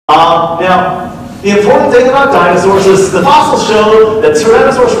Now, the important thing about dinosaurs is the fossils show that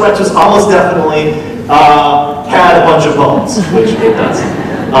Tyrannosaurus rex almost definitely had a bunch of bones, which it does.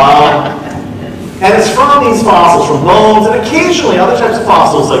 And it's from these fossils, from bones, and occasionally other types of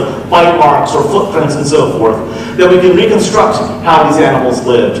fossils like bite marks or footprints and so forth, that we can reconstruct how these animals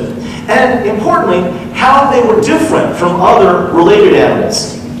lived. And importantly, how they were different from other related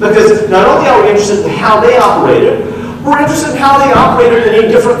animals. Because not only are we interested in how they operated, we're interested in how they operated in a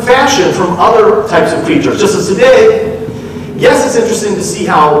different fashion from other types of creatures. Just as today, yes, it's interesting to see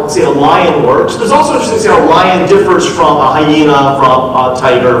how, say, a lion works. But it's also interesting to see how a lion differs from a hyena, from a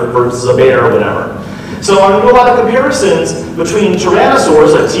tiger versus a bear or whatever. So I'm going to do a lot of comparisons between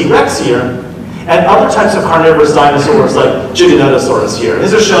tyrannosaurs, like T-Rex here, and other types of carnivorous dinosaurs, like Giganotosaurus here.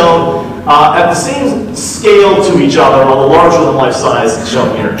 These are shown at the same scale to each other, although larger than life size,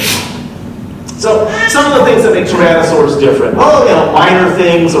 shown here. So some of the things that make tyrannosaurs different, well, you know, minor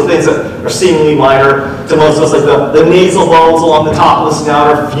things or things that are seemingly minor to most of us, like the nasal bones along the top of the snout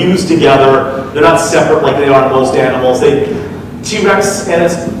are fused together. They're not separate like they are in most animals. T-Rex and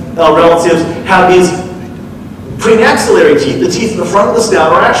its relatives have these premaxillary teeth. The teeth in the front of the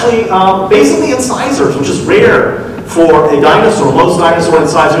snout are actually basically incisors, which is rare for a dinosaur. Most dinosaur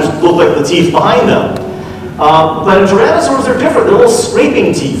incisors look like the teeth behind them. But in tyrannosaurs, they're different. They're little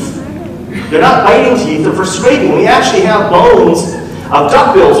scraping teeth. They're not biting teeth, they're for scraping. We actually have bones of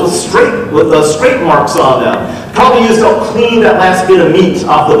duckbills with scrape marks on them. Probably used to help clean that last bit of meat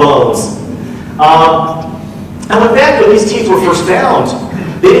off the bones. And back when these teeth were first found,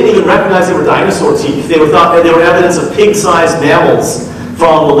 they didn't even recognize they were dinosaur teeth. They were thought that they were evidence of pig-sized mammals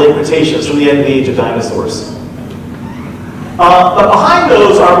from the late Cretaceous, from the end of the age of dinosaurs. But behind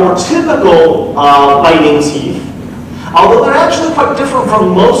those are more typical biting teeth. Although they're actually quite different from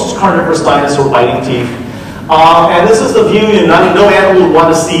most carnivorous dinosaur biting teeth. And this is the view no animal would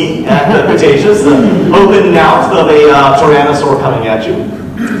want to see at the Cretaceous, the open mouth of a tyrannosaur coming at you.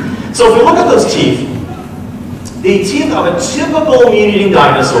 So if we look at those teeth, the teeth of a typical meat-eating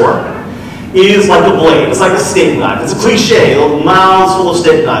dinosaur is like a blade. It's like a steak knife. It's a cliche, little mouths full of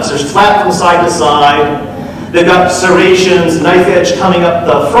steak knives. They're flat from side to side. They've got serrations, knife edge coming up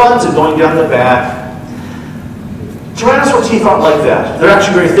the front and going down the back. Tyrannosaur teeth aren't like that. They're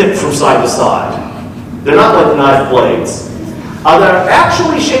actually very thick from side to side. They're not like knife blades. They're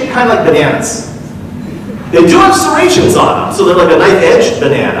actually shaped kind of like bananas. They do have serrations on them, so they're like a knife-edged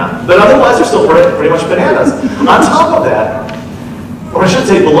banana, but otherwise they're still pretty much bananas. On top of that, or I should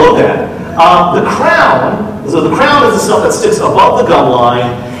say below that, the crown, so the crown is the stuff that sticks above the gum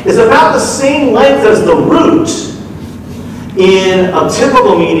line, is about the same length as the root in a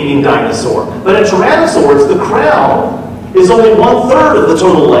typical meat-eating dinosaur. But in tyrannosaurs, the crown is only 1/3 of the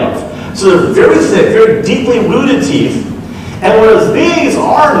total length. So they're very thick, very deeply rooted teeth. And whereas these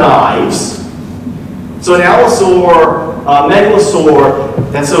are knives, so an allosaur,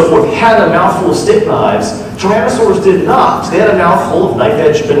 megalosaur, and so forth had a mouthful of stick knives, tyrannosaurs did not. They had a mouthful of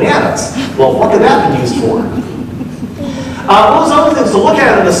knife-edged bananas. Well, what could that be used for? Well, there's other things to look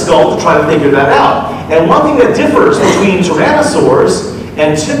at in the skull to try to figure that out. And one thing that differs between tyrannosaurs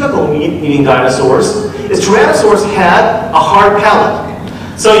and typical meat-eating dinosaurs is tyrannosaurs had a hard palate.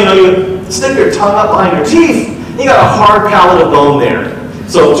 So, you stick your tongue up behind your teeth, you got a hard palate of bone there.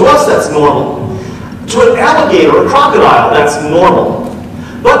 So to us, that's normal. To an alligator or crocodile, that's normal.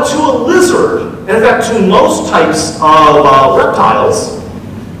 But to a lizard, and in fact to most types of reptiles,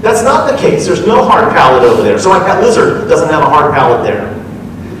 that's not the case. There's no hard palate over there. So like that lizard doesn't have a hard palate there.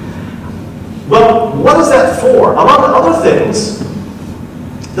 Well, what is that for? Among other things,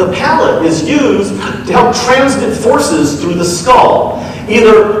 the palate is used to help transmit forces through the skull,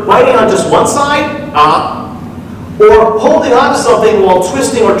 either biting on just one side, or holding on to something while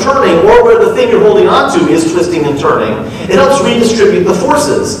twisting or turning, or where the thing you're holding on to is twisting and turning. It helps redistribute the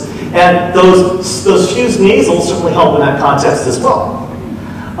forces. And those fused nasals certainly help in that context as well.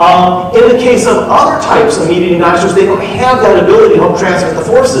 In the case of other types of meat-eating dinosaurs, they don't have that ability to help transmit the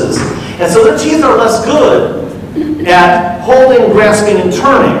forces. And so their teeth are less good at holding, grasping, and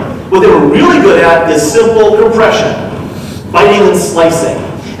turning. What they were really good at is simple compression, biting and slicing.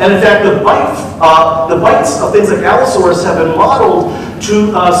 And in fact, the bites of things like allosaurs have been modeled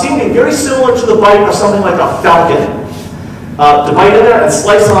to seem to be very similar to the bite of something like a falcon. To bite in there and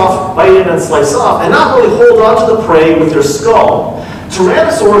slice off, bite in and slice off, and not really hold on to the prey with your skull.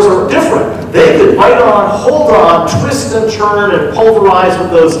 Tyrannosaurs are different. They could bite on, hold on, twist and turn, and pulverize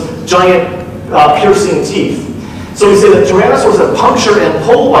with those giant piercing teeth. So we say that tyrannosaurs have puncture and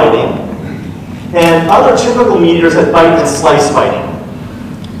pull biting, and other typical meat eaters have bite and slice biting.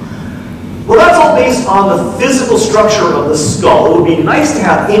 Well, that's all based on the physical structure of the skull. It would be nice to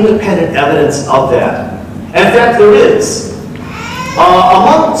have independent evidence of that. And in fact, there is.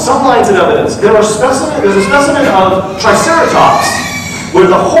 Among some lines of evidence, there's a specimen of Triceratops where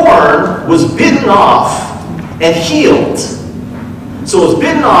the horn was bitten off and healed. So it was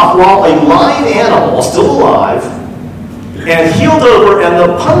bitten off while a live animal, still alive, and healed over, and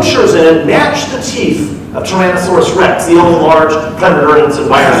the punctures in it matched the teeth of Tyrannosaurus rex, the only large predator in its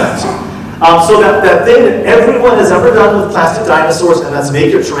environment. So that thing that everyone has ever done with plastic dinosaurs, and that's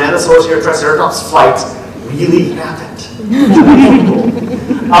make your Tyrannosaurus or your Triceratops fight, really happened.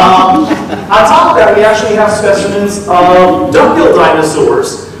 On top of that, we actually have specimens of duck-billed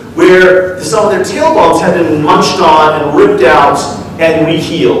dinosaurs where some of their tailbones had been munched on and ripped out and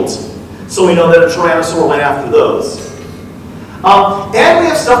re-healed. So we know that a Tyrannosaur went after those. And we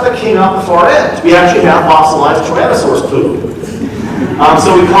have stuff that came out the far end. We actually have fossilized Tyrannosaurus poop.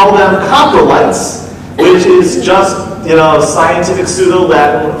 So we call them coprolites, which is just, scientific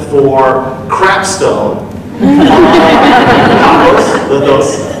pseudo-Latin for crapstone.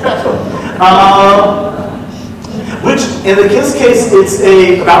 Which, in this case, it's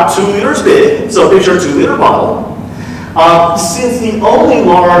about 2 liters big, so picture a 2-liter bottle. Since the only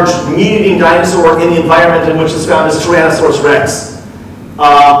large meat-eating dinosaur in the environment in which it's found is Tyrannosaurus rex,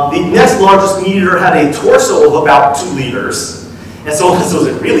 the next largest meat-eater had a torso of about 2 liters. And so this was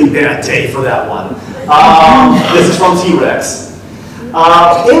a really bad day for that one. This is from T-Rex.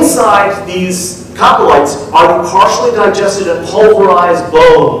 Inside these coprolites are the partially digested and pulverized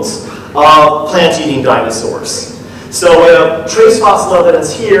bones of plant-eating dinosaurs. So we have trace fossil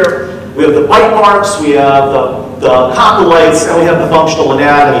evidence here. We have the bite marks, we have the coprolites, and we have the functional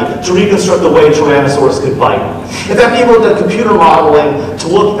anatomy to reconstruct the way Tyrannosaurus could bite. In fact, people did computer modeling to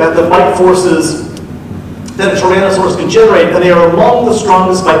look at the bite forces that a Tyrannosaurus could generate, and they are among the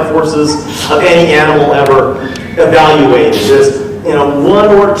strongest bite forces of any animal ever evaluated. There's 1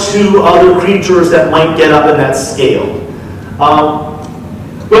 or 2 other creatures that might get up in that scale. Well,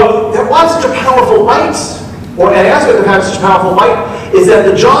 why such a powerful bite, or an aspect of having such a powerful bite, is that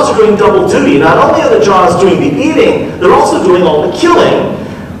the jaws are doing double duty. Not only are the jaws doing the eating, they're also doing all the killing,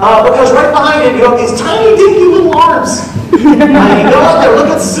 because right behind it you have these tiny, dinky little arms. You go out there, look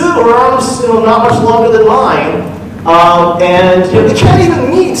at Sue, her arms, not much longer than mine, and they can't even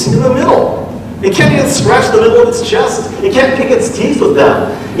meet in the middle. It can't even scratch the middle of its chest. It can't pick its teeth with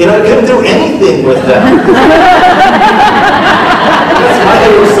them. It couldn't do anything with them. That's why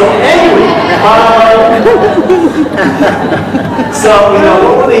they were so angry. So,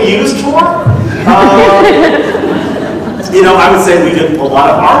 what were they used for? I would say we did a lot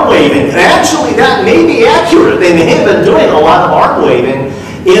of arm waving. And actually, that may be accurate. They may have been doing a lot of arm waving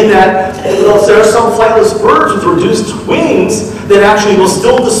in that there are some flightless birds with reduced wings that actually will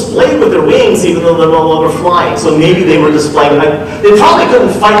still display with their wings even though they're no longer flying. So maybe they were displaying, they probably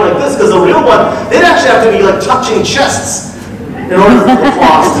couldn't fight like this because the real one, they'd actually have to be touching chests in order for the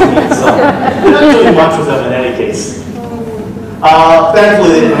claws to meet. So they're not doing much with them in any case.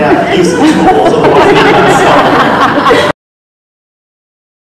 Thankfully they didn't have use of tools, otherwise they would have